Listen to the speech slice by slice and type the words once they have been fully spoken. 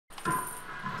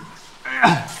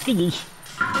Cái gì?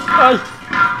 Ê!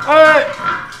 Ê!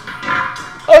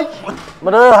 Ê!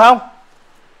 Mà đưa không?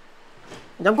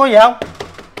 Chẳng có gì không?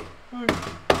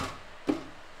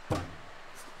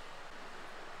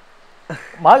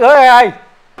 Mở cửa đây ơi!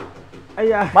 Ây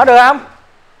da. Mở được không?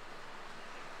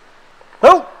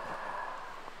 Hương!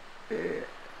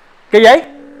 Kỳ vậy?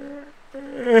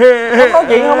 Không nói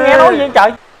chuyện, không nghe nói gì hết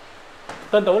trời.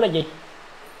 Tên tuổi là gì?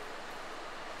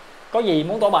 Có gì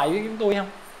muốn tỏ bài với chúng tôi không?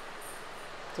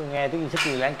 Tôi nghe tiếng xích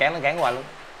gì láng cản hoài luôn.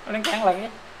 Nó đang cắn lần á.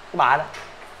 Cái bà đó.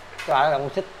 Cái bà đó là con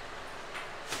xích.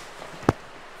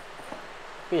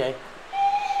 Cái gì?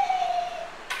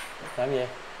 Làm gì?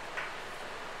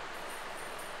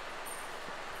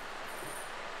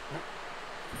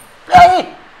 Ê!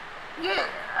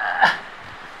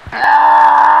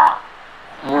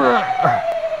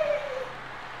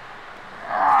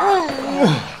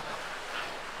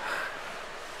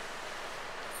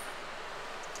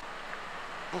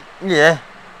 Cái gì vậy?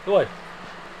 Đúng rồi.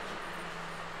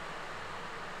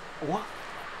 Ủa?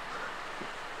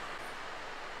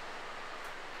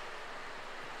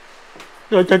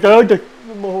 Trời trời trời ơi trời.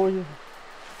 Mồ hôi.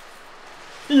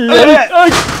 Cái gì vậy? Ê!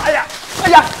 Ê da! Ê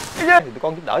da! Thì tụi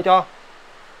con giúp đỡ cho.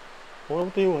 Ủa đâu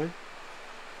tiêu rồi?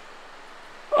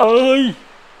 Ơi!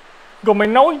 Còn mày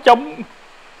nói trong...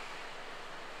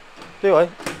 Tiêu rồi.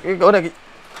 Cái cửa này...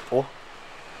 Ủa?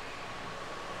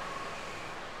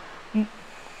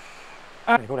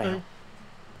 À, này có đèn không?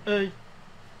 Ê!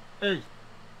 Ê!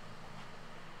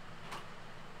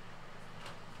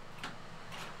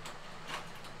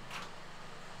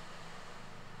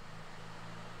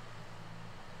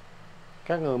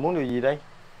 Các người muốn điều gì đây?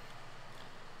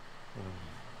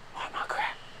 Mở cửa.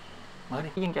 Mở đi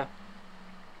cái chân cho.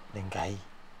 Đèn cậy.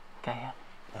 Cậy hả?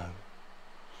 Ừ.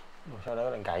 Rồi sao đó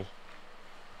có đèn cậy?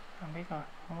 Không biết rồi,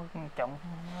 không có trọng.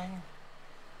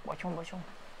 Bỏ xuống, bỏ xuống.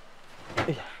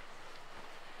 Ý da.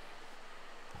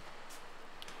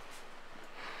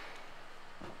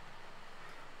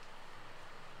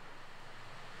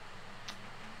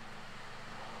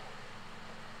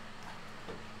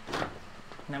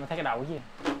 Nè mày thấy cái đầu cái gì?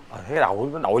 Thấy cái đầu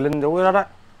nó đội lên chỗ đó đó.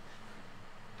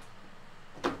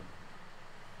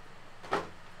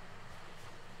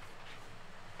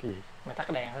 Cái gì? Mày tắt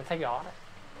cái đèn thấy rõ đó.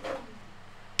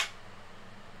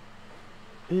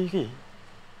 Ý cái gì?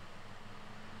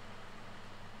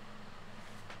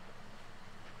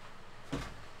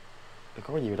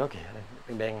 Có cái gì đó kìa,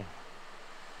 đen đen này.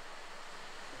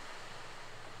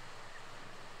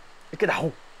 Cái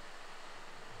đầu.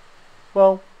 Phải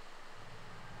không?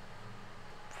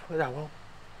 Phải đầu không?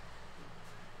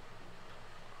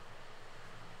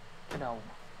 Cái đầu.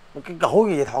 Cái cổ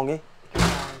gì vậy thòn vậy?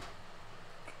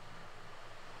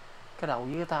 Cái đầu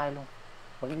với cái tay luôn.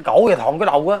 Mà cái cổ vậy thòn cái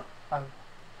đầu á. Ừ.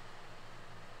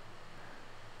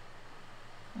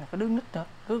 Này có đứa nít nữa.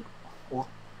 Đứa... Ủa?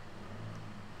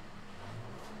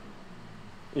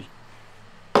 Ý.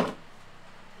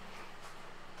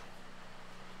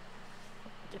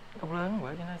 Không lớn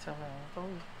vậy cho nên sao là tối.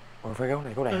 Rồi phải cái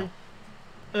này có đèn không?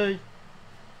 Ê!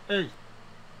 Ê!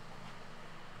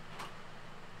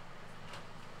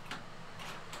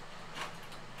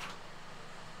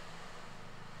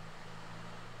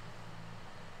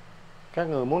 Các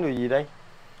người muốn điều gì đây?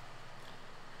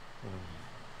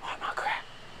 Mở cửa.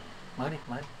 Mở đi,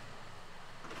 mở đi.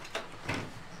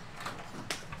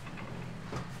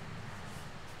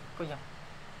 Có gì không?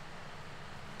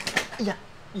 Ây da!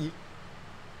 Gì?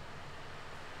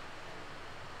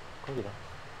 Có gì đâu.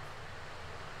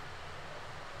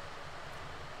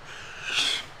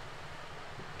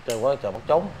 Trời quá trời bắt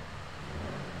trống.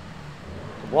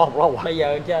 Quá không quá. Bây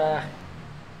giờ cho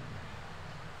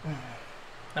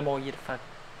Nam Mô Di Đà Phật.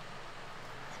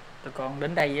 Tụi con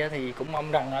đến đây thì cũng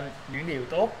mong rằng những điều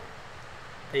tốt.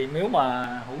 Thì nếu mà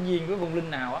hữu duyên với vong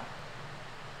linh nào á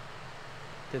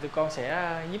thì tụi con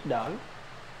sẽ giúp đỡ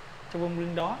cho vong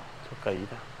linh đó. Sao kỳ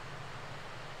ta.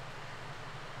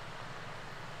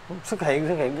 Xuất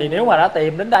hiện thì nếu mà đã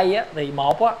tìm đến đây á thì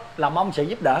một á là mong sự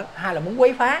giúp đỡ, hai là muốn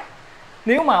quấy phá.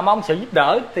 Nếu mà mong sự giúp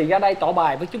đỡ thì ra đây tỏ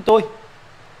bài với chúng tôi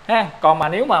ha. Còn mà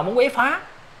nếu mà muốn quấy phá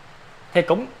thì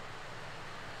cũng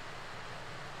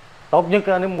tốt nhất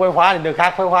nếu muốn quay phá thì đường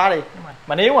khác quay phá đi.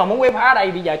 mà nếu mà muốn quấy phá ở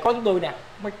đây bây giờ có chúng tôi nè,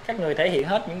 các người thể hiện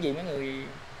hết những gì mấy người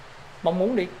mong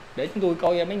muốn đi để chúng tôi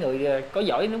coi mấy người có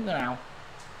giỏi nước nào.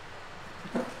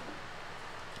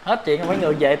 Hết chuyện mấy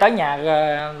người về tới nhà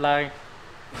là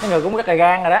mấy người cũng rất là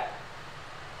gan rồi đó.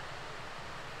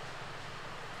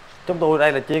 Chúng tôi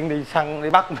đây là chuyên đi săn đi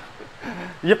bắt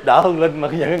giúp đỡ hương linh, mà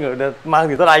giờ cái người mang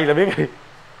người tới đây là biết gì.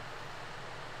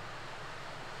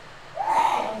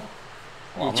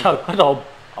 Gì trời có đồn.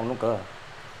 Ông đóng cửa.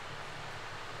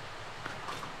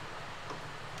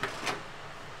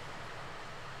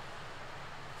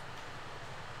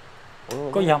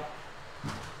 Có gì không?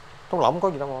 Trong lỏng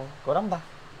có gì đâu mà có đấm ta.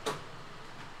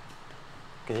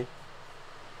 Kìa.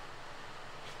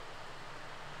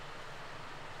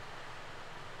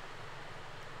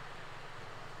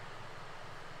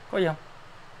 Có gì không?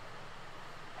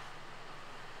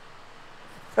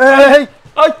 Ê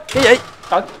ơi, cái gì?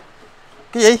 trời,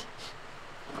 Cái gì?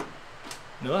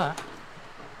 nữa hả?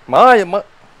 Mở ra mở.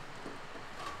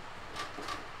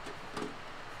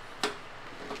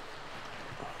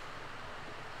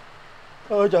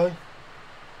 Ôi trời.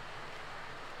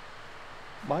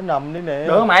 Bà nằm đây nè.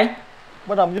 Được không mày?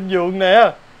 Bà nằm trên giường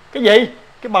nè. Cái gì?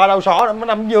 Cái bà đầu sỏ nó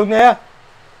nằm trên giường nè.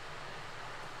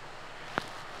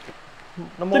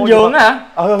 Trên giường á hả?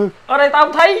 Ừ. Ở đây tao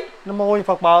không thấy. Nó môi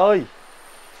Phật bà ơi.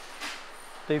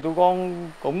 Thì tụi con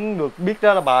cũng được biết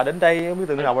đó là bà đến đây, không biết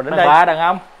từ nào bà đến đây. Đàn bà đàn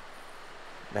ông?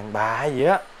 Đàn bà hay gì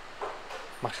á.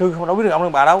 Mặt xương không đâu biết được ông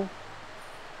đàn bà đâu.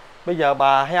 Bây giờ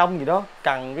bà hay ông gì đó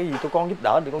cần cái gì tụi con giúp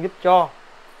đỡ thì con giúp cho.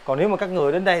 Còn nếu mà các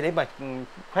người đến đây để mà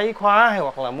thấy khóa hay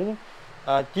hoặc là muốn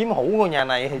chiếm hữu ngôi nhà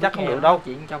này thì chắc không được đâu.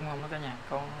 Chuyện trong không đó cả nhà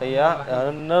con. Thì á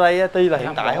nơi đây tuy là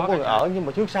hiện tại không có người cả ở nhưng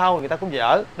mà trước sau người ta cũng về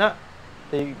ở đó.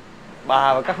 Thì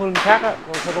bà và các hương khác á,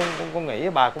 con nghĩ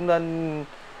bà cũng nên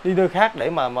đi nơi khác để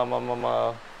mà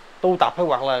tu tập hay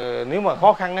hoặc là nếu mà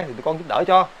khó khăn ấy, thì tụi con giúp đỡ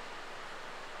cho.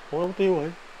 Ủa đâu tiêu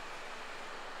rồi?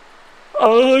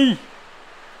 Ơi,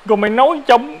 còn mày nói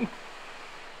trong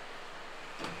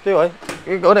Tiêu rồi,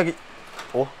 cái cửa này.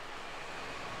 Ủa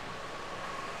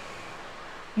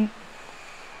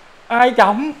ai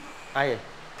chồng? ai vậy?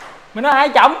 Mày nói ai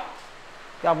chồng?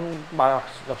 Cái ông bà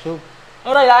Độc Xương.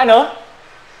 Ở đây là ai nữa?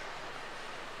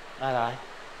 Ai là ai?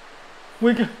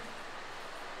 Nguyên kìa,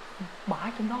 bà ở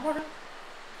trong đó đó.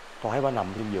 Con thấy bà nằm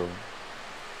trên giường.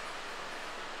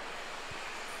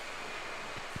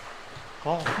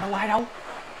 Có không? Đâu ai đâu.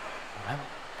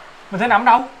 Mình thấy nằm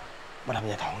đâu? Bà nằm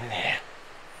nhà Thọn đây nè.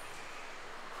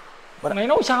 Mày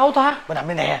nói sao ta? Bà nằm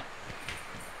đây nè.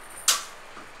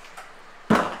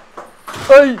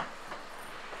 Ê.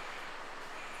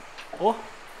 Ủa?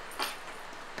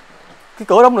 Cái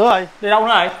cửa đóng nữa rồi. Đi đâu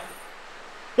nữa rồi?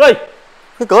 Ê,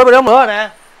 Cái cửa bên đóng nữa rồi nè.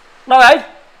 đâu vậy?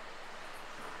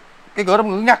 Cái cửa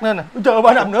đóng nữa ngắt nữa nè. Ôi trời,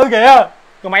 bà nằm nữa kìa.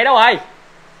 Còn mày đâu rồi?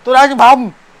 Tôi đang trong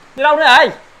phòng. Đi đâu nữa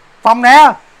rồi? Phòng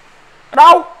nè. Ở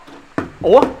đâu?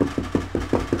 Ủa?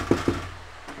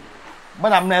 Bà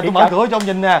nằm nè, tôi Thiệt mở hả? cửa cho ông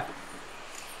nhìn nè.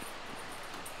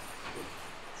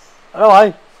 Ở đâu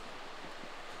rồi?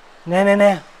 Nè nè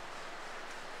nè.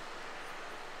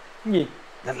 Cái gì?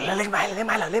 Lên máy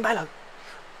lên.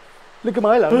 Lên cái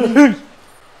máy lại.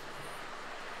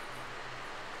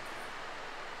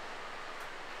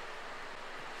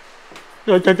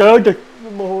 Trời trời trời ơi trời.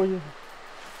 Môi.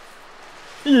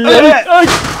 Cái gì vậy? Ơi,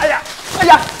 ai da. Ai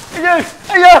da.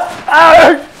 Ai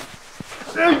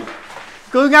da.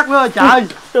 Cứ ngắt nữa rồi trời.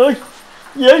 Trời ơi.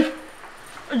 Gì vậy?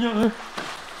 Ai da.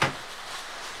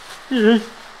 Cái gì?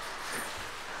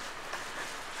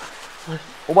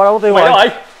 Ủa bà đâu có tiêu Mày đâu rồi?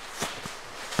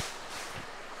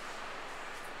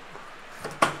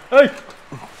 rồi? Ê.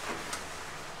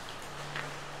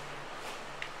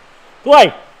 Tú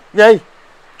ơi. Gì?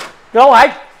 Đâu rồi?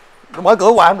 Tôi mở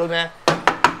cửa hoài không được nè.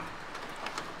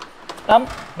 Tâm.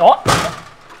 Nó.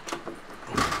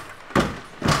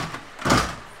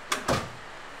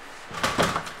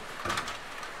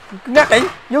 Cứ ngắt đi.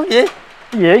 Vô gì?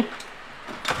 Cái gì?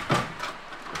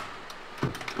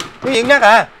 Cái gì ngắt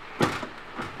à?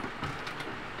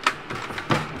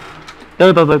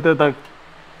 Từ.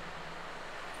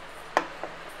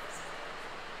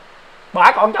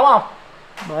 Bà còn trống không?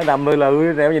 Bà nằm lừ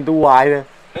lừ nè, nhìn tôi hoài nè.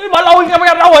 Bà lôi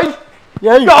cái đâu rồi?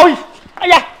 Gì? Rồi. Ai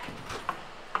da.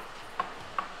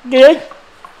 Gì?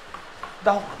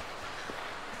 Đâu?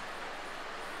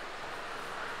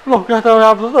 Lột ra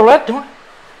tao lết chứ.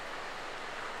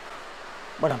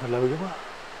 Bà nằm lừ lừ quá.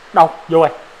 Đâu? Vô rồi.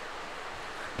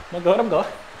 Đóng cửa.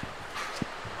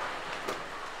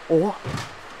 Ủa?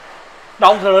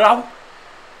 Đâu rồi đâu?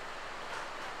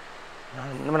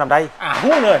 Nó nằm đây. À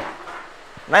huống rồi.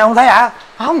 Nãy không thấy hả?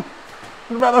 Không.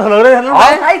 Bà lừ đây nó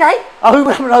Thấy. Ừ,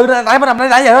 bà lừ đây, nãy bà nằm đây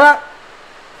nãy giờ đó.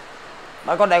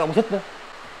 Bà con đang còn xích nữa.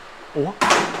 Ủa?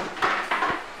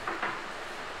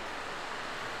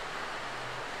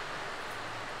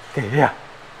 Kìa.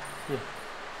 Gì?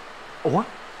 Ủa?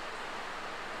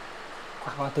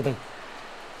 Khoan từ.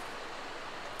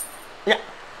 Dạ.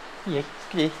 Cái gì?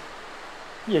 Cái gì?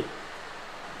 Cái gì?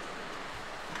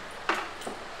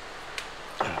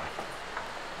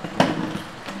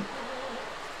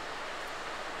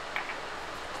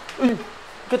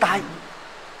 Cái tay.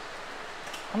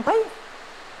 Không thấy.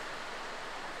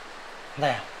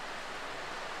 Nè.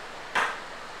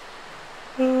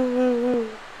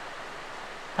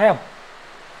 thấy không?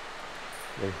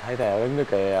 Thì thấy theo đứng nữa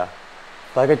kìa,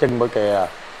 tới cái chân bữa kìa.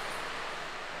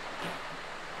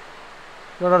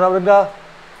 Đâu đứng đó.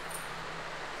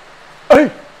 Ê,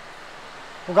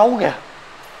 con gấu kìa.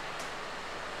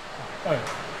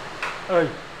 Ê,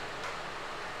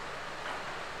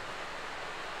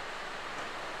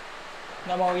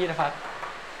 Nam Mô Di Đà Phật.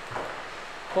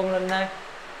 Vong linh ơi,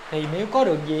 thì nếu có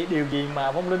điều gì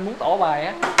mà vong linh muốn tỏ bài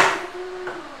á,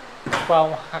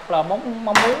 hoặc là mong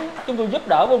muốn chúng tôi giúp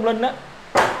đỡ vong linh á,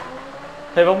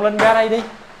 thì vong linh ra đây đi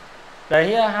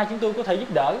để hai chúng tôi có thể giúp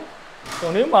đỡ.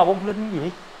 Còn nếu mà vong linh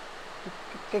gì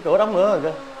Cái cửa đóng nữa rồi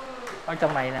kìa. ở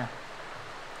trong này nè,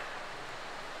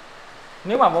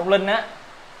 nếu mà vong linh á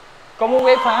có muốn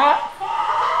quấy phá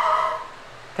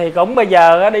thì cũng bây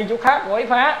giờ đi chỗ khác quấy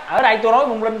phá. Ở đây tôi nói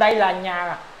vong linh đây là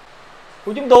nhà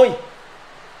của chúng tôi,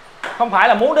 không phải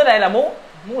là muốn đến đây là muốn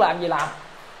làm gì làm.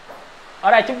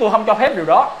 Ở đây chúng tôi không cho phép điều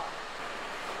đó.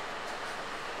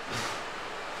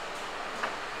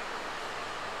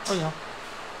 Có gì không?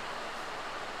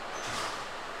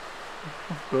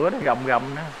 Cửa nó gầm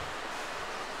gầm nữa.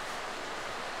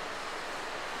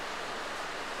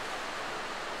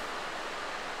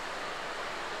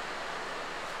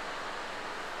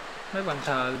 Mấy bàn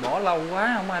thờ bỏ lâu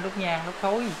quá không ai đốt nhang đốt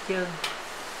khói gì trơn.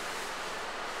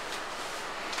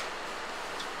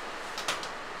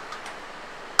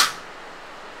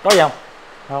 Có gì không?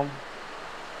 Không.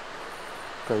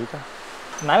 Kỹ ta.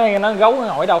 Nãy nó gấu nó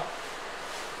ngồi đâu?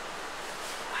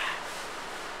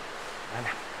 Bà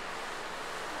nằm.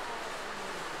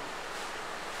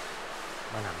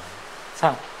 Bà nằm.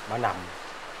 Sao? Bà nằm.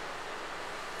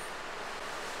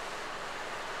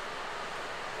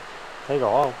 Thấy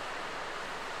rõ không?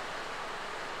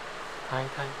 Thay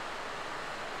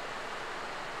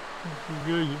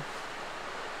ghê gì?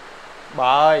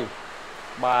 Bà ơi,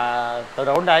 bà từ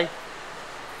đâu đến đây?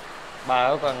 Bà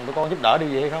có cần tụi con giúp đỡ điều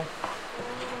gì hay không?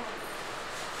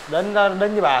 Đến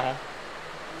với bà hả?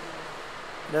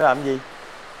 Để làm gì?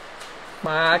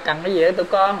 Bà cần cái gì đó tụi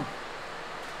con?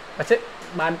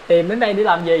 Bà tìm đến đây để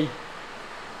làm gì?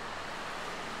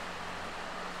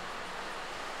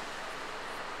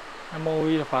 Nam Mô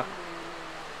Di Đà Phật.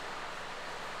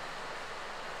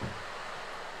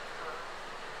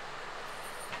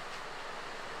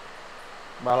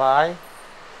 Bà là ai?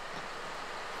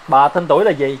 Bà tên tuổi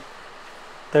là gì?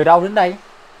 Từ đâu đến đây?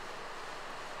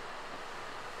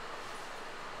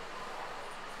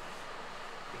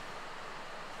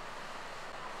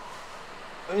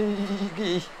 Ê, cái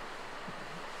gì?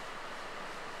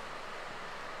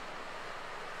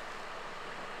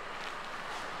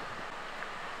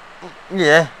 Cái gì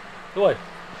vậy? Đúng rồi.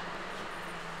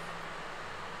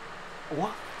 Ủa?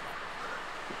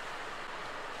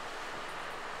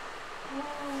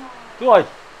 Đúng rồi.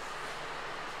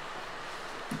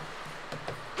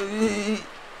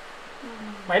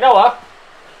 Mày đâu hả?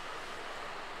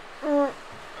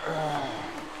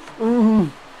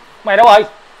 Mày đâu rồi?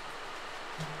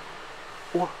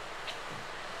 Ủa?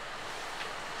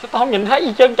 Sao tao không nhìn thấy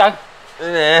gì trơn trời?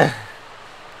 Đây nè.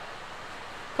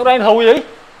 Tao đang thù gì?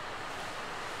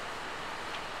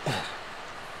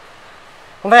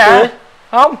 Không thấy à?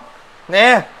 Không.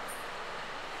 Nè.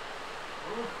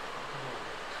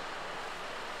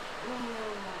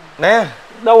 Nè.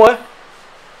 Đâu rồi?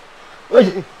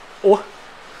 Ủa?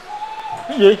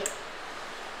 Cái gì?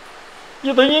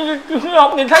 Giờ tự nhiên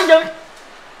không nhìn thấy chứ?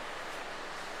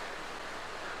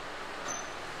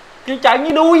 Chị chạy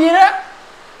như đuôi vậy đó.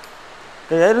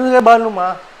 Thì để đứng cái bên luôn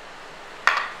mà.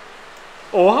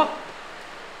 Ủa?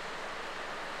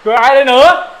 Rồi ai đây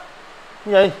nữa?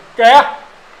 Cái gì? Kìa.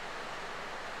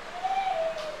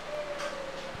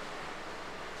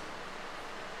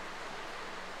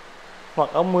 Mặc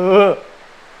áo mưa.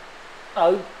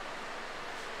 Ừ.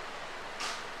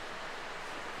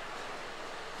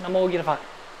 Nam Mô Di Đà Phật.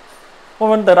 Con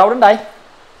Minh từ đâu đến đây?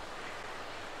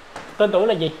 Tên tuổi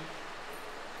là gì?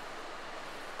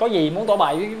 Có gì muốn tỏ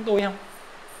bày với chúng tôi không?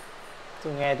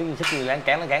 Tôi nghe tiếng xích gì láng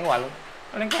cán hoài luôn.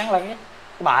 Nó đang cản lần á.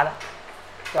 Cái bà đó.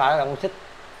 Cái bà đó là con xích.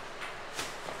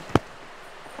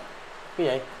 Cái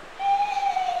gì?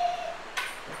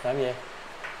 Làm gì?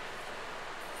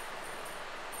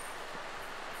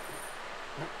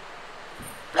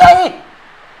 Ê!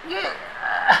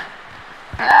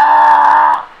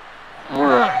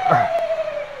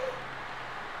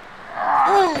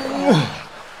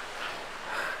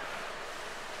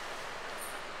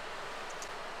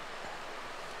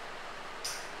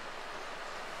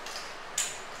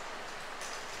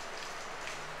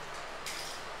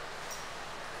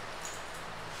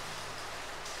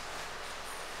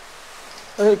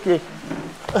 Ê, kìa.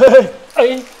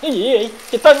 Ê, cái gì vậy?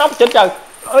 Chị tên nóc trên trời.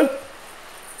 Ê.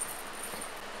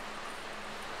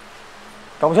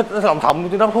 Con xích nó lòng thòng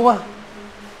tôi đóng xuống á.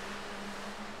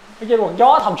 Ở trên quần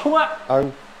gió thòng xuống á. Ừ.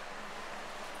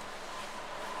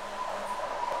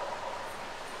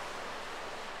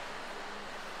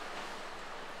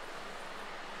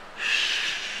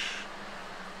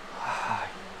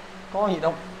 Có gì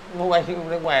đâu, ngoài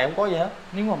không có gì hết.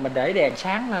 Nếu mà mình để đèn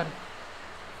sáng lên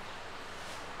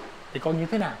thì coi như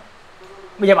thế nào?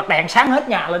 Bây giờ bật đèn sáng hết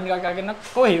nhà lên coi nó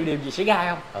có hiệu điều gì xảy ra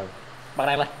không? Ừ. Bật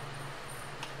đèn lên.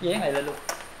 Dán này lên luôn.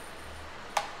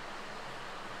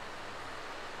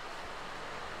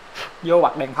 Vô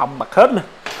bật đèn phòng bật hết lên.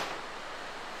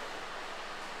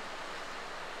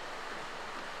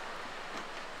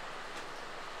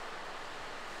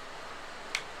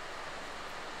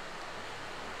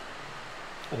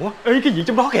 Ủa, ê cái gì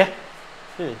trong đó kìa?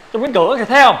 Cái gì? Trong cánh cửa kìa,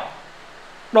 thấy không?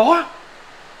 Đó.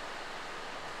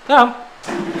 Thấy không?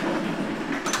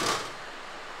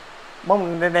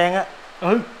 Bóng đen đen á.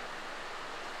 Ừ.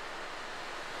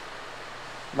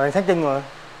 Mà đèn sáng chân rồi.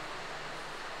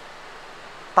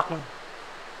 Tắt luôn.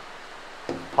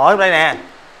 Hỏi đây nè.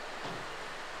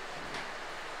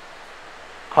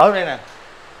 Hỏi đây nè.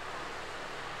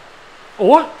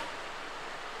 Ủa?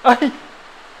 Ê.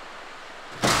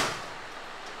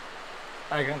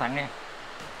 Ê cẩn thận nha.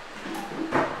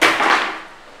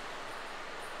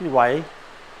 Cái gì quậy?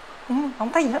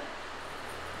 Không thấy gì hết.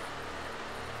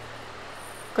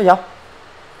 Có gì không?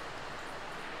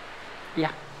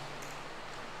 Dạ.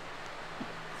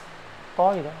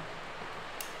 Có gì đó.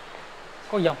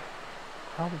 Có gì không?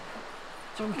 Không.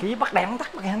 Sao khỉ bắt đèn tắt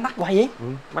hoài vậy? Ừ,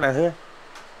 bắt đèn thưa.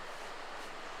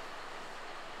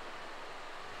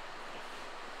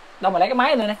 Đâu mà lấy cái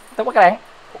máy này nè, tao bắt cái đèn.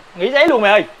 Nghỉ giấy luôn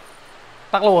mày ơi.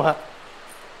 Tắt luôn hả?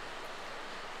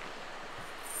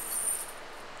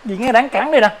 Gì nghe đáng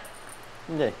cản đây nè.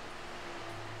 Cái gì?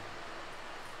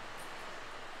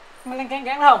 Mày đang cản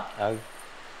thấy không? Ừ.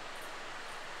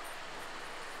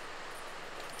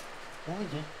 Ủa cái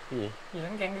gì? Cái gì? Gì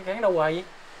đang cản đâu hoài vậy?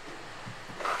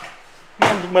 Nghe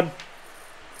giật mình.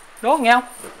 Đó nghe không?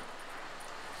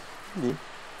 Cái gì?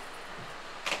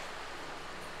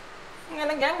 Nghe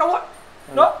đang cản đâu á.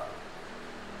 Đó.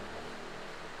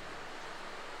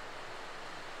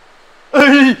 Ê!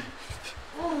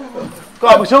 Có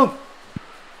ai bằng xương?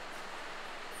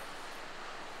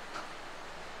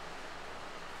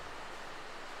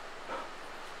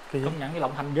 Công nhận cái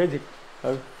lộng hành ghê thiệt.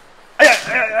 Ừ. Ây da,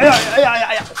 ây da, ây da,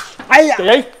 ây da. Ây da. Cái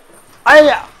gì? Ây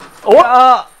da.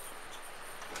 Ủa?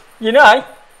 Gì nữa vậy?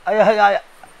 Ây da, ây da.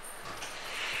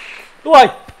 Đúng rồi.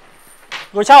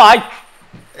 Rồi sao rồi?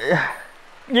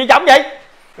 Gì chậm vậy?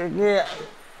 Cái kia.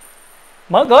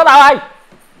 Mở cửa tao ơi.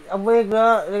 Ông biết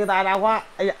đó, cái tay đau quá.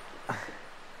 Ây da.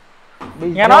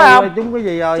 Bị nghe nói không? Chúng cái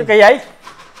gì rồi? Sao kỳ vậy?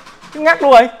 Chúng ngắt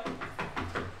luôn rồi.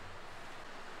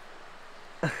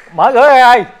 Mở cửa đây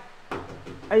ơi.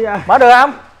 Ây da. Mở được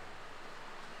không?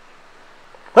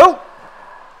 Đúng.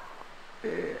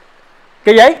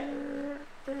 Kỳ vậy?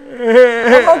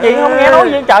 Không nói chuyện không nghe nói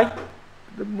gì hết trời.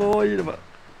 Đâm môi gì mà.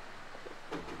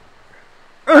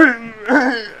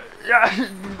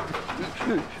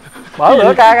 Mở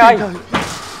cửa ca coi.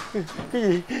 Cái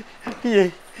gì? Cái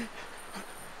gì?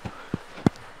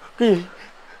 Cái gì?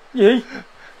 Gì?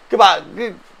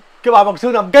 Cái bà bằng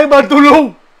xương nằm kế bên tôi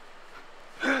luôn.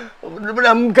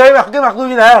 Nằm kế mặt cái mặt tôi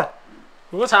như nè.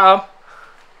 Có sao không?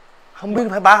 Không biết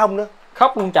phải bả không nữa.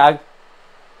 Khóc luôn trời.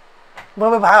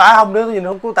 Mới phải bả không nữa, tôi nhìn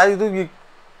không có, tại vì tôi gì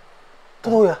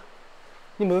thôi à.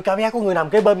 Nhưng mà cảm giác có người nằm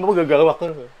kế bên mà mới gờ mặt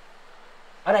tôi.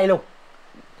 Ở đây luôn.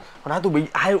 Hồi nãy tôi bị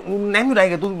ai ném vô đây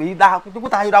rồi, tôi bị đau, tôi có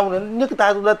tay vô đâu nữa, nhấc cái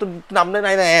tay tôi lên, tôi nằm đây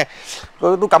này nè,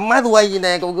 rồi tôi cầm máy tôi quay gì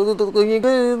nè, còn tôi tự nhiên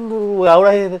cái gờ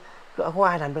đây, có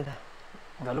ai nằm đây nè.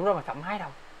 Rồi lúc đó mà cầm máy đâu?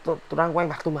 Tôi đang quay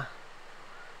mặt tôi mà.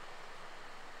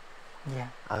 Dạ.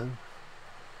 Ừ.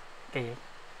 Kỳ vậy?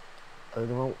 Ừ,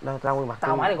 đúng không? Đang quay mặt.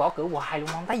 Tao mãi đi gõ cửa hoài luôn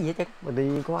không thấy gì hết trơn. Mình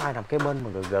đi có ai nằm kế bên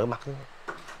mà gờ mặt nữa.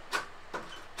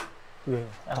 Ghê.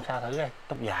 Làm sao thử coi.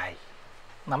 Tóc dài.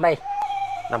 Nằm đây.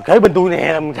 Nằm kế bên tôi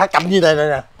nè, nằm khá cầm như này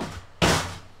nè.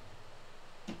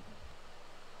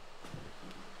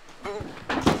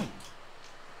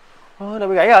 Này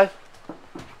bị gãy rồi.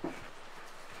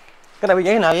 Cái này bị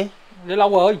gãy thế nào vậy? Để lâu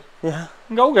rồi. Dạ.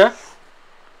 Gấu kìa.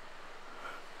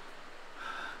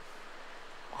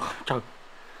 Trời.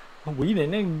 Con quỷ này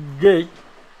nó ghê.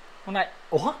 Hôm nay.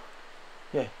 Ủa?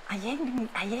 Gì? Ai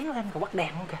dán lên còn bắt đèn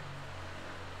không kìa.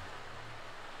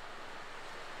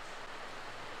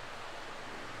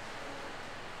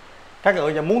 Các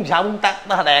người giờ muốn sao, muốn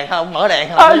tắt đèn không, mở đèn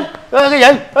không? Ê, cái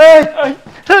gì? Ê,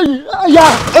 cái gì? da,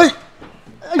 ê,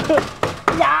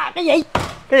 Da, cái gì?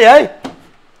 cái gì?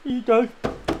 Gì trời?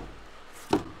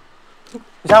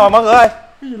 Sao mà mở cửa ơi?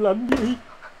 Cái gì lạnh gì?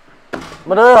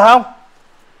 Mà đưa được không?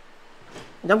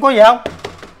 Chẳng có gì không?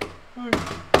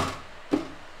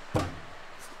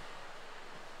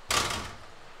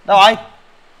 Đâu rồi?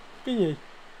 Cái gì?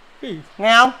 Cái gì?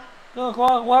 Nghe không?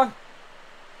 Khoan.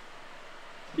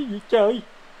 Cái gì trời?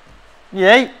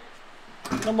 Gì?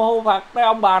 Nam mô Phật, cái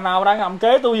ông bà nào đang ngầm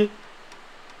kế tôi gì?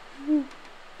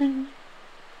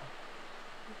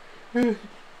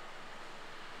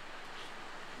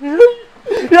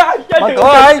 Mở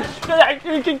cửa ơi!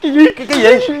 Cái gì? Cái gì? Cái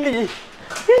gì?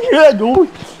 Vui.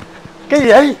 Cái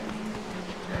gì?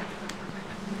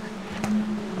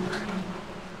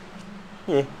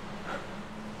 Gì?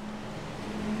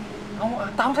 Không,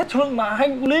 tao không thấy thương mà hay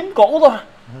liếm cổ thôi.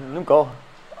 Liếm cổ?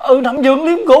 Ừ, nằm giường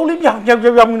liếm cổ, liếm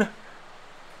vòng nè.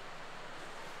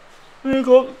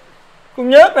 Con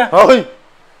nhớt nè. Thôi!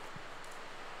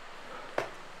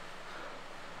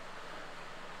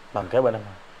 Nằm kế bên em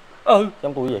hả? Ừ.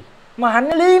 Giống tôi gì? Mà anh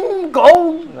liếm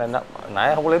cổ.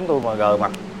 Nãy không có liếm tôi mà gờ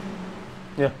mặt.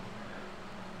 Nha.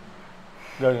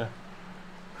 Gờ nè.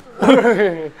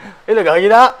 Ý là gờ gì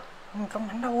đó. Không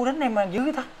ảnh đâu đến đây mà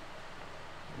dữ ta.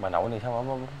 Bà nội này sao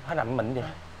mà phải nằm mình vậy?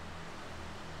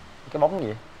 Cái bóng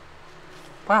gì?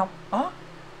 Phải không? Đó.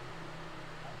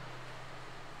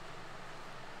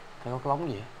 Thấy có cái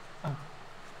bóng gì?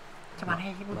 Cho bạn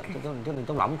hay chứ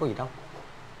trong lỏng có gì đâu.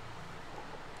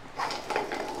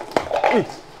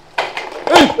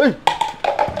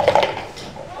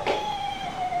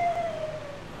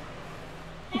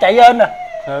 Chạy lên nè.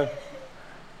 Ừ.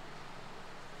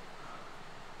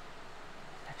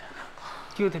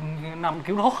 Chưa thì nằm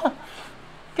kiểu đó.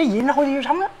 Cái gì nó hôi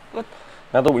sống á.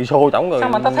 Nè tôi bị xô chổng rồi. Sao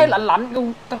mà tao thấy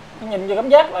lạnh tao nhìn vào cảm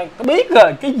giác là tao biết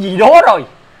rồi cái gì đó rồi.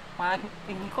 Mà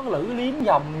có cái lưỡi liếm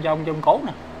vòng cổ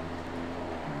nè.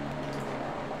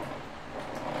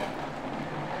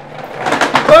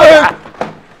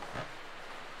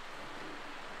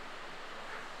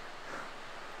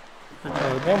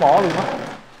 Trời, méo mỏ luôn á.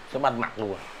 Sẽ banh mặt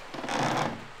luôn.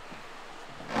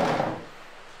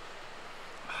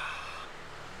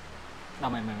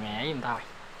 Đâu mày mẹ giùm tao.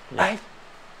 Đây.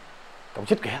 Cổng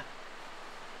xích kìa.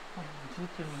 Xích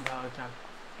trên bàn thờ trời.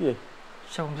 Cái gì?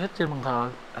 Sao không xích trên bàn thờ?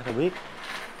 Tao biết.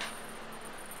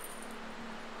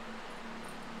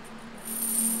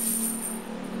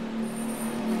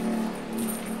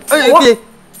 Ê, cái gì?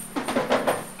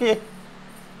 Cái gì?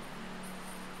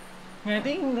 Nghe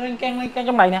tiếng lan can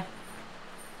trong này nè.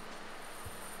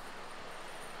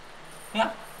 Nghe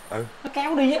không? Ừ. Nó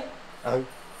kéo đi á. Ừ.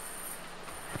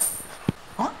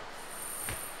 Hả?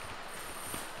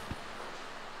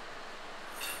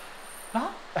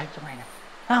 Đó. Ê, trong này nè.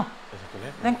 Thấy không?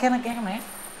 Lan can trong này.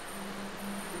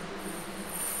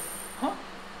 Hả?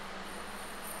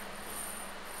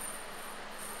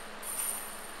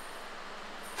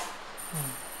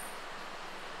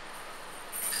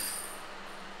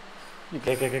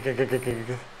 Kìa.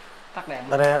 Tắt đèn.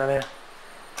 Đây.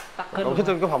 Tắt hết Cậu luôn. xích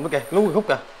cái phòng đó kìa, lú cái khúc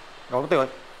kìa. Rồi cái tiêu rồi.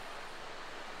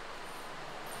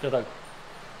 Từ từ.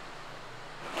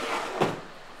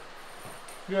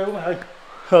 Ghê quá mày ơi.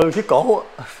 Hơ chiếc cổ.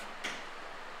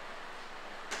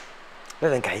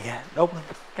 Lấy đèn cậy kìa, đốt lên.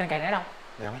 Cái này nãy đâu?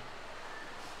 Dạ mấy.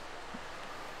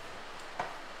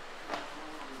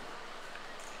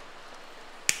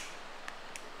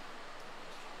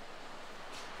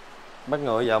 Bắt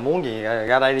người giờ muốn gì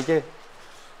ra đây đi chứ.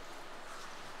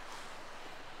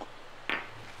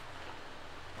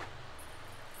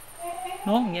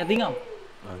 Nó nghe tiếng không?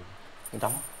 Ừ, con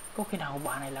trống. Có khi nào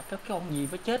bà này là cái con gì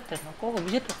phải chết rồi nó có con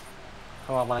vít không?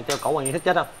 Không mà cho cổ bà Nhi thích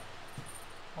chết không?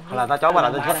 Không Hay là ta chó bà là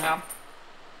bà thích chết không?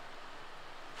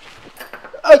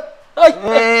 Ê!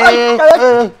 Trời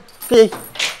ơi! Cái gì?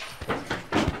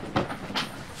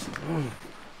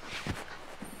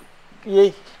 Cái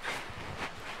gì?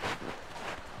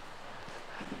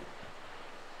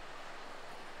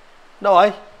 Đâu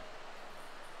rồi?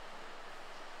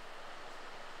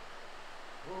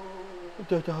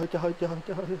 Trời.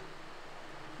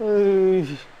 Ê,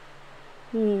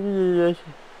 cái gì vậy?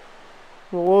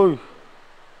 Ôi.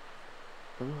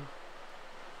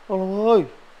 Ôi ơi.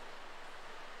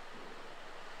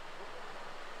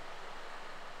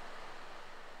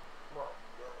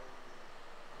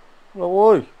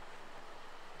 Ôi.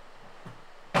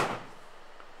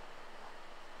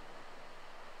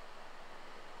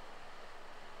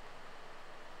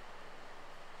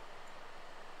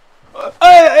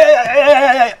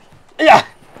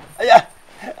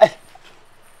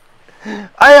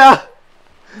 Ây da.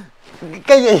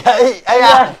 Cái gì vậy? Ây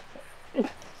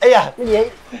da. Cái gì?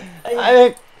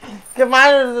 Cái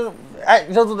máy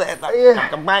sao tôi để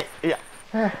cầm máy.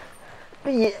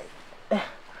 Cái gì?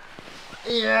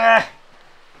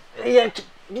 Cái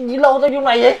gì lâu tao vô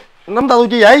này vậy? Nắm tay tôi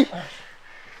chi vậy?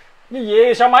 Cái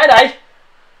gì sao máy đây?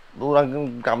 Tôi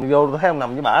đang cầm vô tôi thấy ông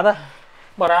nằm với bả đó.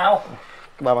 Bà nào?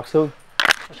 Bà mặt xương.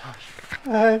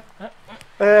 Ê,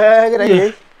 cái này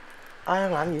gì? Ai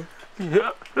đang làm gì?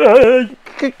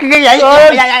 Cái gì vậy?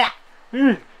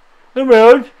 Em mày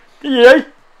ơi, cái gì vậy?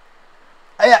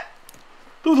 Ê da.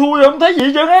 Tôi thui rồi không thấy gì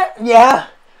hết trơn á. Dạ.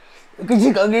 Cái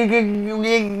gì cỡ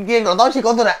cái đồ tối xí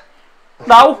con tôi nè.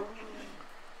 Đâu?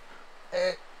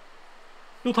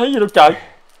 Tôi thấy gì đâu trời.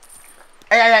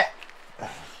 Ê.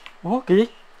 Ủa cái gì?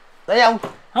 Thấy không?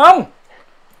 Không.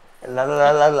 Là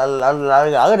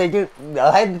gỡ đi chứ,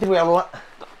 gỡ thấy chứ queo luôn á.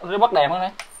 Tôi bắt đèn lên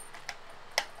đây.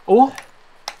 Ủa?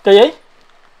 Cái gì?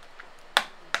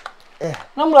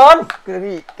 Nó không lên. Cái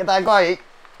gì? Cái tay coi vậy?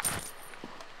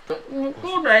 Có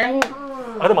đèn.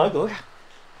 Ở đây mở cửa ra.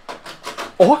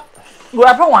 Ủa? Người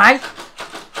ai phá ngoài?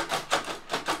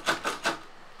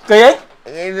 Kỳ vậy?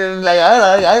 Là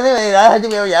gỡ cái này gỡ chứ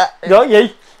queo vậy. Gỡ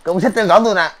gì? Công xích trên gõ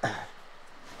tôi nè.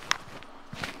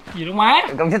 Gì đâu má?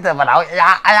 Công xích bà nội.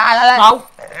 Đâu?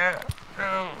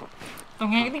 Tôi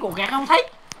nghe cái tiếng cục gạt không thấy.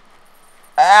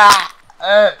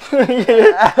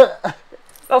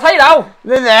 Đâu thấy đâu.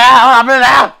 Đây nè, không làm đây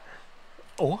nè.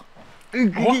 Ủa?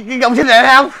 Cái công xích này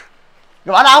thấy không?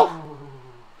 Rồi bỏ đâu?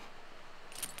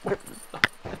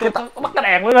 Tôi bắt cái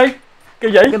đèn lên đi.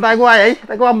 Cái gì? Cái tay của ai vậy?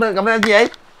 Tay của ông cầm lên gì vậy?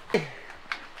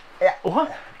 Ủa?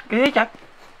 Cái gì chặt?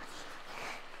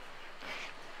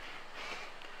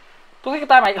 Tôi thấy cái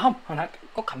tay mày không? Hồi nãy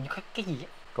có cầm cái gì á?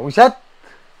 Công xích.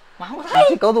 Mà không có thấy.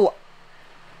 Xích cổ tôi.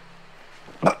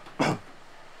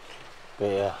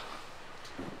 Kìa.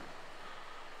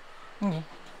 Cái gì?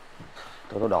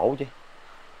 Tụi nó đổ chứ.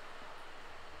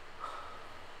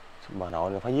 Sao bà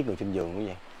nội phải giết người trên giường như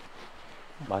vậy?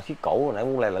 Bà xiết cổ hồi nãy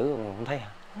muốn le lử không thấy hả?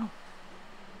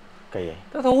 Kỳ vậy?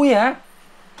 Tôi thui hả?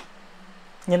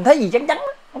 Nhìn thấy gì trắng trắng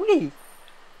á, không cái gì.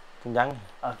 Trắng trắng.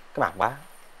 Cái mặt bà.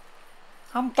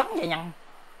 Không trắng vậy nhăn.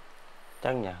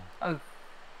 Trắng nhờ. Ừ.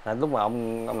 Là lúc mà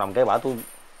ông nằm kế bả tôi.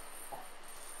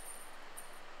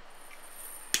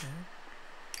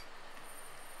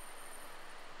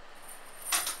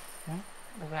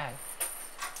 Đâu ra rồi?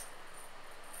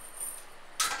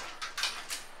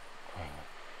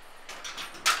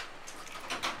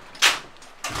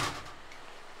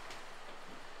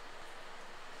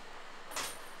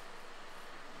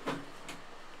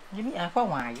 Giống như ai phá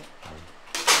ngoài vậy.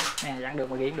 Nè dặn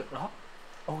được mà ghi được đó.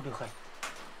 Ô được rồi.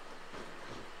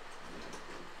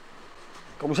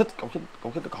 Công xích nó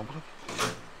cột.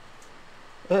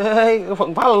 Ê, cái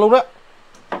phần phá là luôn đó.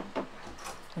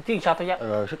 Chứ sao tôi dám.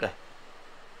 Sức rồi.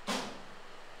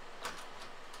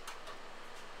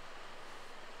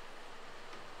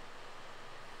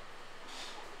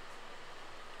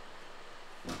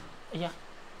 Ây da.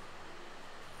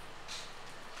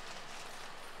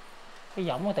 Cái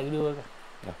giọng nó tự đưa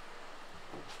kìa.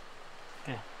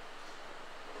 Kìa.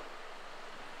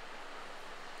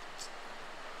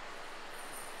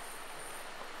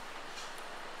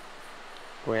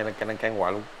 Cô nghe đang can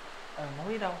hoài luôn. Không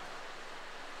biết đâu.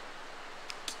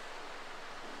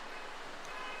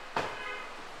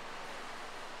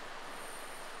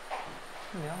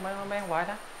 Gì không bán hoài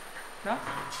đó. Đó.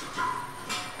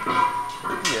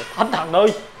 Cái gì? Thánh thần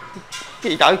ơi.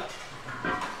 Cái gì trời?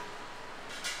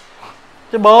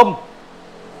 Cái bơm.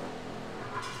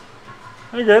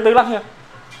 Cái gì tự lắc kìa.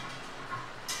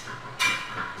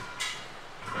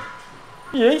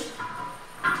 Cái gì?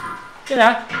 Cái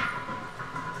nè.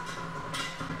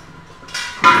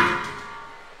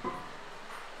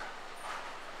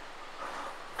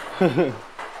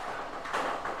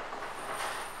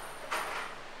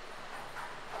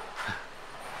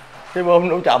 Cái bơm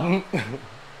nổ chậm.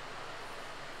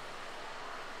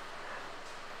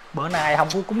 Bữa nay không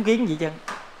có cúng kiến gì chân.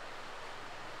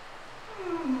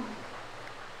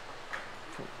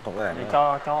 Không có Để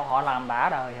cho họ làm đã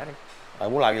đời hả đi.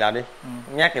 Muốn làm gì làm đi.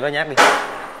 Nhát gì đó nhát đi.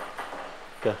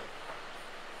 Kìa.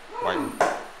 Vậy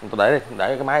tôi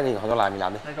để cái máy đi, họ cho làm gì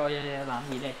làm đi. Để coi làm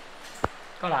gì đây.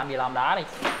 Có làm gì làm đã đi.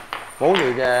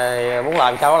 Muốn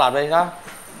làm sao đó làm đi đó.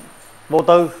 Vô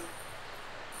tư.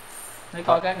 Để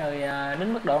coi các người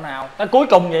đến mức độ nào. Tới cuối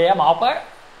cùng vậy một á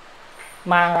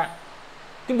mà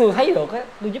chúng tôi thấy được á,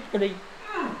 tôi giúp cho đi.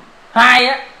 Hai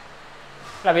á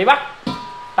là bị bắt.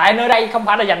 Tại nơi đây không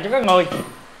phải là dành cho các người.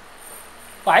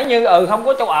 Phải như không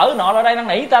có chỗ ở nọ ở đây năn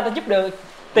nỉ ta giúp được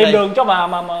tìm Đi. đường cho mà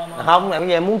Không, này bây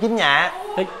giờ muốn chiếm nhà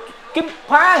thì kiếm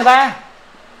phá người ta.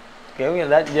 kiểu như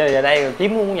đó giờ đây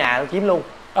chiếm muốn nhà chiếm luôn.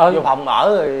 Vô phòng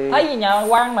ở rồi. Thấy gì nhà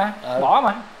quan mà bỏ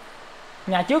mà.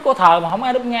 Nhà trước có thờ mà không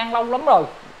ai đốt nhang lâu lắm rồi.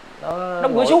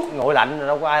 Đóng cửa suốt. Nguội lạnh rồi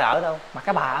đâu có ai ở đâu. Mà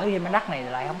cái bà ở trên mảnh đất này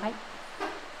lại không thấy.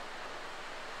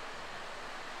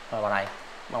 Rồi bà này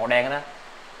màu đen đó.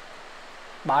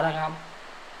 Bà đang không?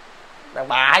 Đàn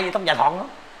bà gì tóc dài thọn đó.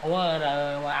 Ủa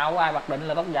mà áo của ai mặc định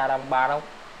là tóc dài đàn bà đâu.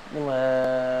 Nhưng mà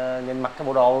nhìn mặc cái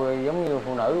bộ đồ giống như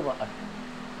phụ nữ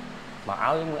mà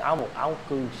áo giống như một áo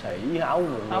cư sĩ, áo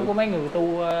người. Áo của mấy người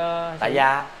tu tại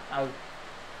gia. Ừ.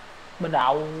 Bên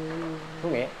đạo có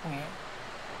nghĩa.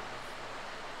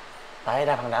 Tại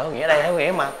đa phần đạo có nghĩa, đây thấy có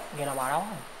nghĩa mà. Vậy là bà đó.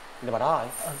 Là bà đó rồi.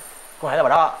 Ừ. Có thể là bà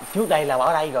đó trước đây là bà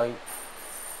ở đây rồi.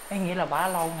 Cái nghĩa là bà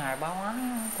lâu ngày bà hóa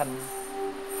thành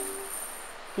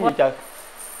cái gì trời?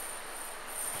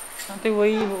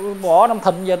 tivi bỏ năm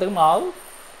thịnh giờ tự mở.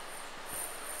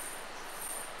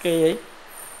 Kỳ vậy?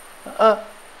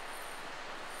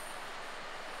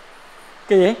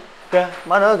 Kỳ vậy? Kìa,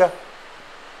 mở nữa kìa.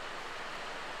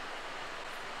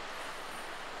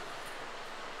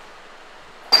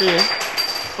 Kỳ vậy?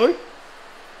 Ui.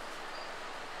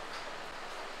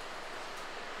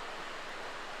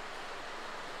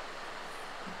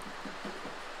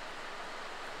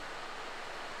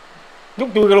 Rút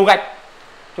chui ra luôn gạch.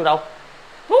 Chui đâu?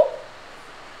 Rút.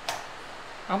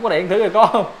 Không có điện thử rồi có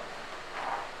không?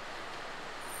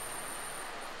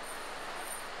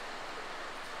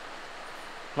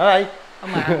 Nói đây.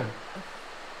 Không mà.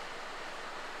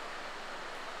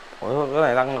 Ủa cái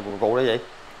này lăn là cụ đây vậy?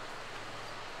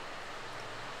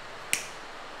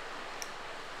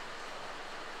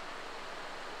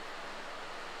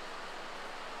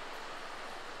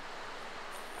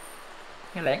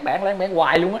 Cái lẻn bảng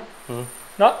hoài luôn á. Ừ.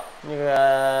 Đó. Như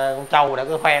con trâu đã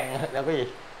có khoan, đã có gì?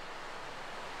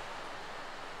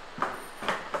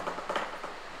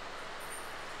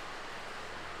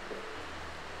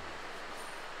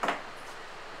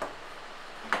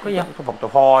 Có gì không? Có phòng trò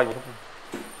pho gì không?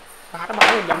 Bà nó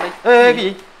bảo dầm đi. Ê cái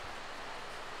gì?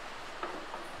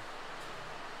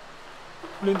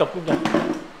 Liên tục luôn vậy.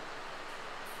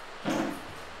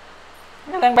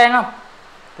 Nó đang bang không?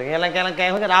 Thì nghe lan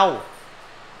can với cái đâu?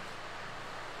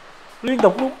 Liên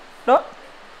tục luôn. Đó.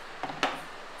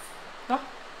 Đó.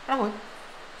 Đó rồi.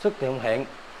 Xuất hiện.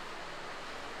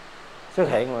 Xuất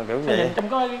hiện mà kiểu sao vậy. trong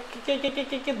có cái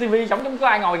tivi sống trong có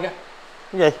ai ngồi kìa.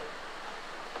 Cái gì?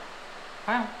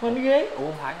 Phải không? Bên cái ghế. Ủa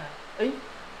không phải à? Ý.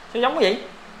 Sao giống cái gì?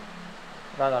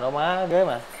 Coi rồi đâu má ghế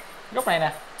mà. Góc này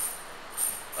nè.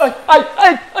 Ê, ê,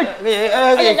 ê, ê. Cái gì?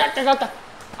 Ê, cái gì?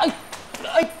 Ê,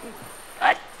 ê,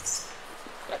 ê.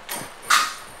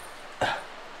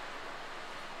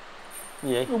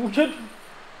 Gì vậy? Đúng chết.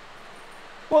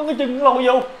 Quăng cái chân lôi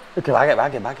vô. Kìa bả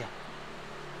kìa.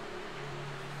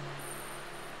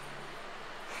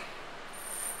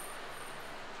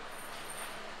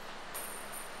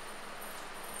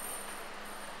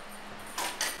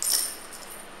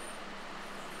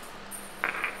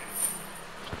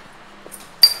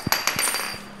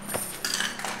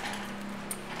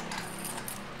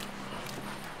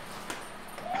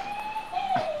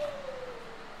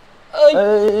 Ê,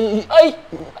 ê,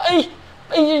 ê,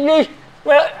 ê, gì?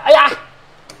 Mẹ, ai da,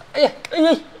 ê, ê,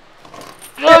 gì?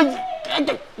 Ê,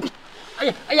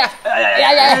 ê, da, ê,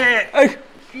 da, ê,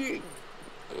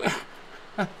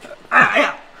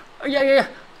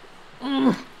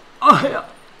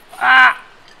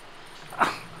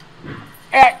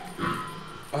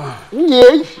 cái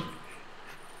gì?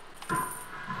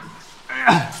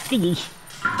 Cái gì?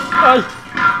 Ê,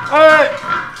 ê,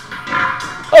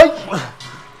 ê.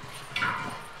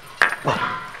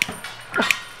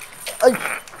 Ê.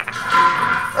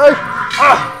 Ê.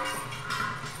 À.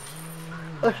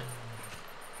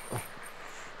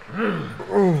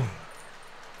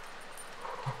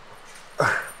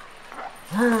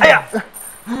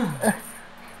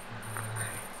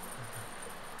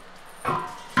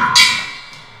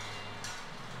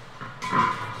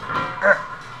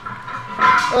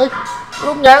 Ê,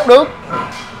 lúc nhá không được.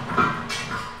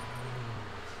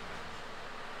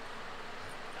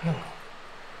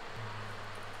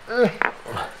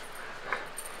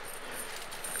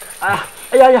 À,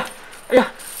 ây da, ây da, ây da,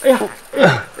 ây da, ây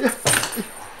da.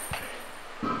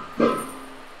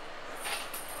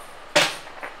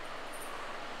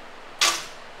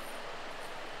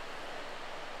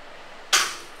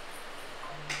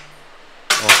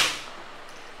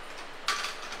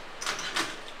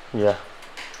 Dạ.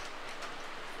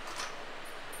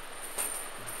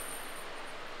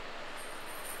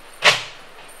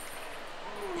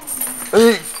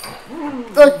 Ê.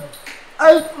 Ê.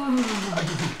 Ê.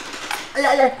 Ây da,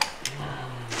 ây da.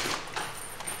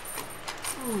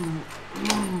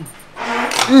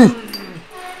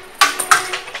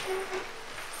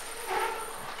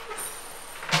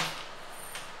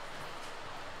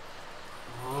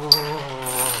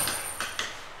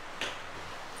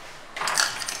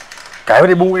 Cãi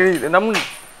đi, buông đi để nắm.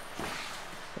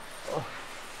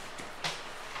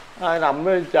 Ai nằm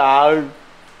đó chờ.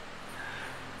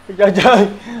 Trời,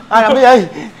 ai nằm đây gì?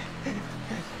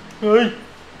 Người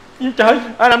gì trời,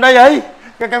 ai nằm đây vậy?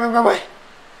 Cam ai vậy?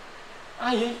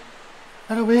 Ai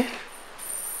đâu biết.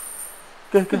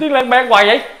 Cái tiếng lan man hoài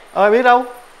vậy? Ai biết đâu.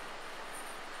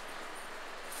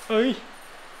 Ơi,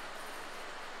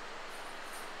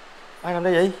 ai nằm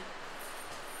đây vậy?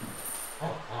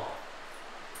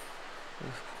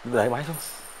 Để máy xuống.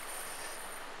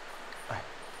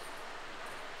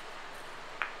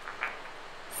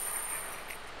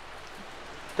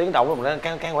 Tiếng động mà nó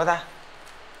can quả ta.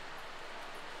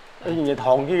 Cái gì vậy,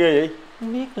 thòn cái ghê vậy?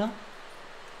 Không biết nữa.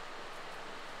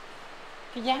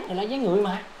 Cái dáng này là dáng người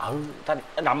mà. Ta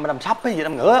nằm sấp hay gì,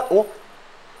 nằm ngửa. Ủa,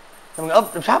 nằm ngửa,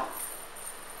 nằm sấp,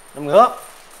 nằm ngửa.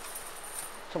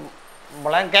 Sao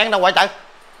mà lan can đâu quả trời?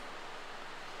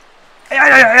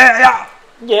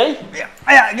 Gì? Cái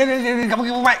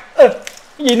mày. Cái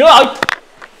gì nữa rồi?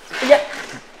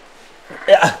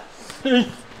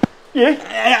 Gì?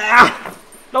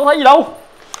 Đâu thấy gì đâu.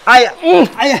 Ai ơi,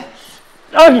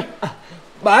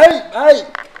 bể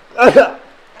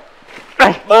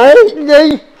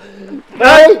gì?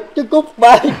 Bể chứ cút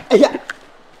bể.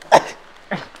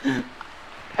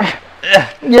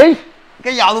 Gì?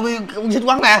 Cái giò tôi bị xích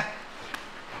quắn nè.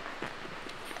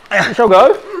 Sao gỡ?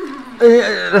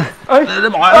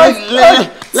 Bò lấy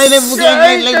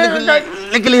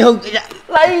cái ly hương.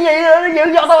 Lấy gì nữa, nó giữ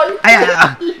cho tôi.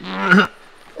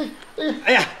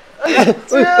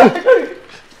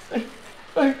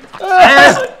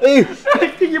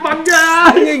 Cái gì mạnh ra?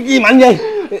 Cái gì mạnh gì?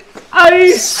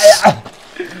 Ây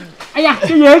da,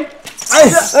 cái gì?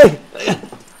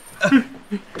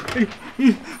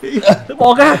 Nó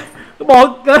bò ra, nó bò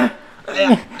ra.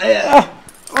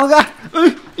 Bò ra.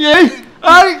 Gì?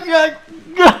 Ơi,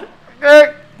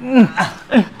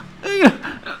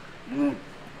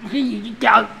 cái gì vậy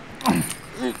trời?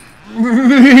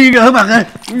 Gỡ mặt ơi.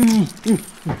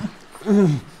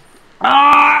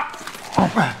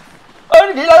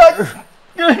 Ơi, chị ơi.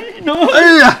 Nữa.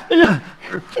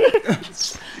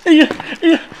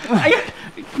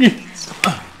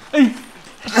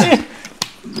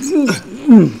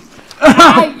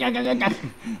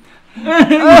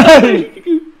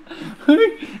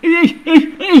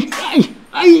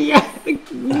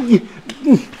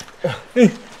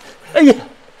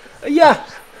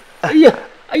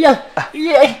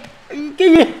 Cái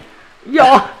gì?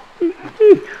 Giò.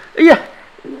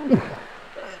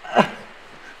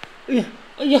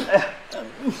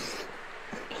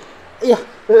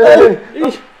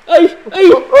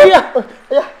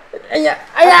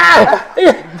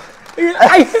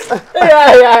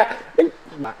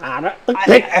 Bà đó tức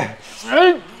thiệt.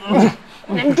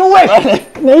 Em chú ơi,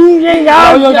 nghĩ gì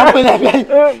vậy? Vô đập mày làm gì?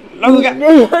 Lưng kìa.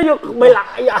 Mày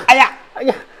lại à?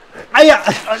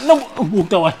 Nó buồn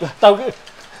tao rồi. Tao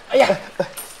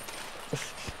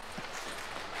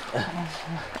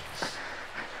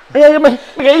mày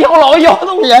nghĩ vô lội vô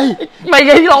tao. Cái gì? Mày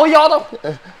nghĩ lội vô tao.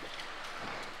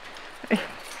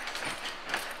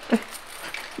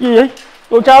 Gì vậy?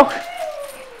 Còn sao?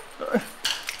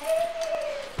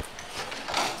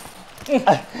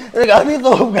 Nó gỡ biết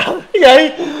tôi không gỡ. Cái gì?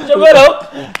 Sao gỡ được?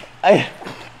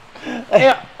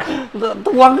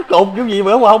 Tôi quăng cái cục kiểu gì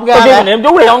bữa mà không ra. Tao kêu niệm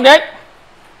chú thì không chết.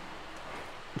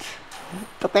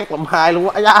 Tao tét làm hai luôn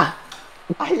á.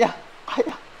 Ai da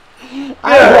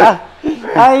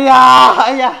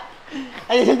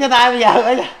xin cái tay bây giờ.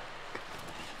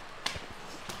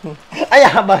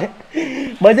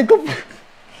 Bơi tới cúc.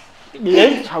 Cái gì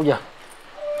vậy? Sao giờ?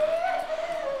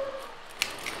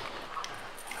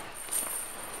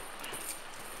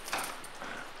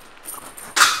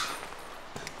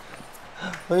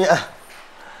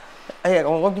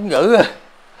 Con có chứng ngữ à.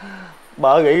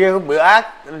 Bợ nghĩ cái bữa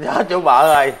ác hết chỗ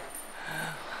bợ rồi.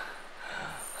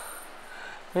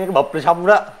 Cái bụp rồi xong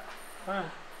đó.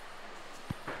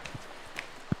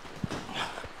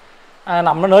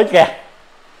 Nằm nó nữa kìa.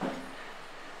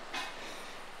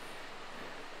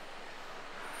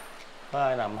 Có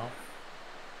ai nằm không?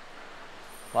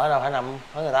 Bỏ đâu phải nằm,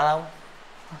 phải người ta đâu.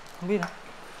 Không biết đâu.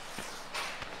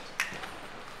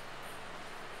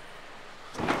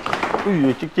 Cái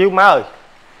gì chiếc chiếu má ơi.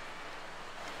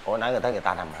 Ủa nãy người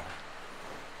ta nằm rồi.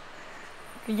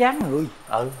 Cái dáng người.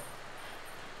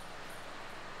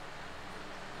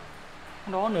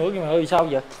 Đó nữa kìa mày ơi, sao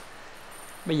giờ?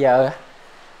 Bây giờ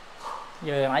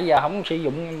nãy giờ không sử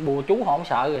dụng bùa chú họ không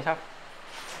sợ rồi sao?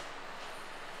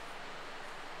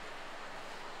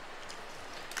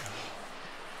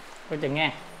 Coi chừng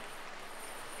nha.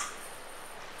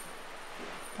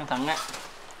 Cẩn thận á.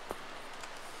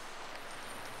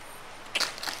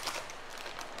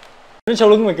 Đến sau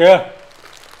lưng mày kìa.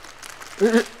 Gì?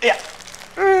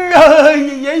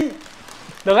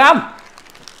 Được không?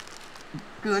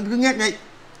 Cứ nhắc đi.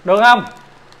 Được không?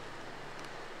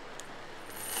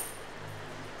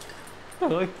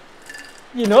 Ơi.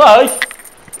 Gì nữa ơi?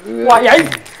 Qua vậy?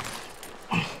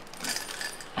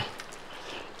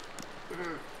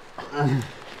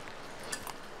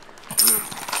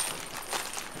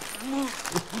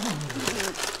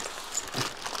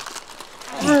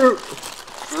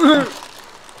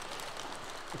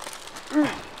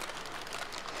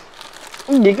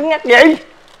 Gì cứ ngắt vậy?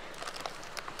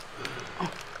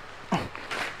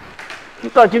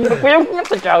 Tao chim tao quéo nhắc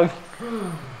tao trời.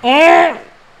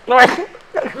 Rồi.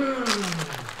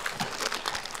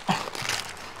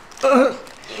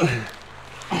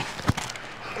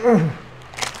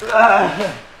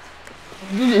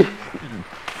 Cái gì?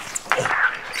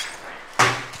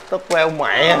 Tóc queo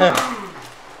mẹ.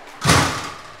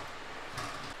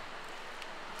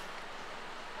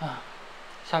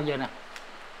 Sao giờ nè?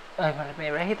 Ê mà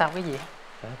mày lấy tao cái gì?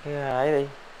 Cái ấy đi.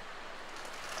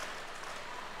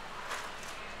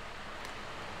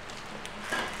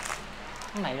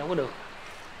 Cái này đâu có được.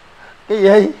 Cái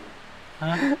gì?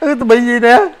 Hả? Tôi bị gì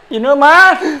nè? Gì nữa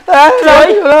má? Rồi.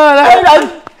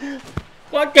 Đừng.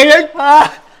 Quá kỳ ấy.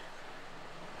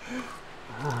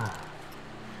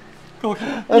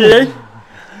 Gì vậy?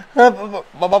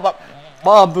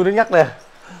 Bó ôm tôi đến nhắc nè.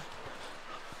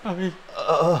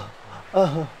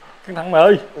 Căng thẳng mày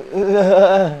ơi.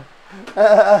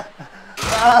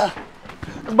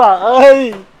 Bà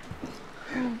ơi,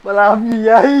 bà làm gì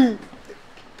vậy?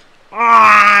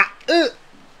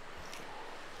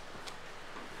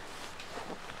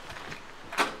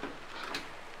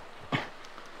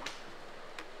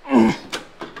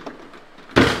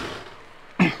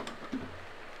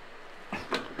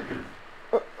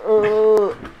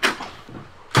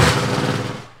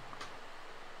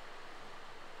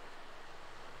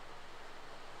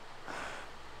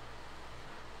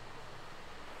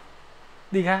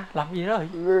 Đi ra, làm gì đó rồi?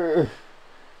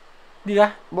 Đi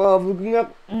ra. Bà ôm tôi cứ nhắc.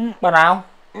 Bà nào?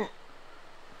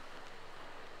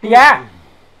 Đi ra.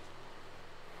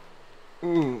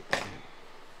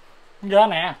 Đi ra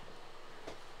nè.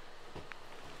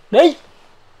 Đi.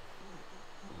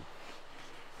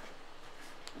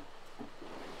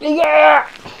 Đi ra.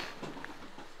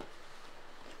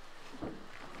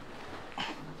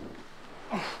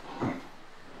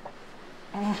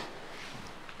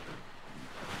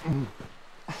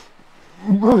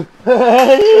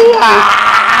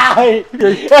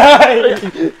 Gì?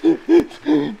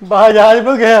 Bà giờ đi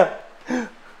bước kìa.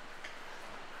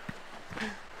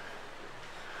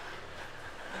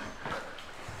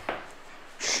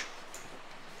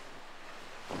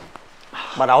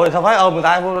 Bà nội thì sao phải ôm người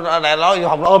ta, nói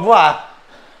Hồng nó ôm quá à.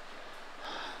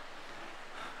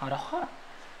 Hồi đó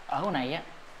ở cái này á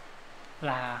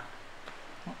là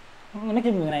nói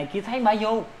chung người này kia thấy bà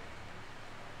vô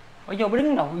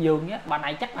đứng đầu giường á, bà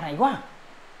này chắc bà này quá.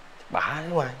 Bà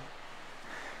đúng rồi.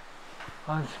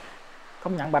 Thôi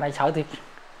công nhận bà này sợ thiệt,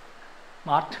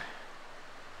 mệt.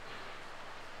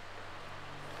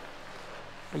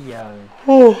 Bây giờ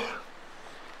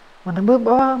mình đang bước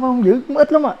bó không giữ cũng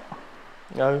ít lắm à.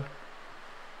 Ừ.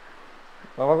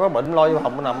 Mà có bệnh lo vô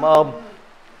Hồng nằm ôm.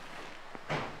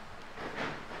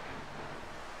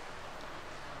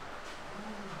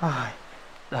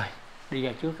 Rồi đi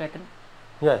ra trước cái tính.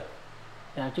 Gì?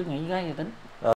 Ra trước nghỉ cái tính.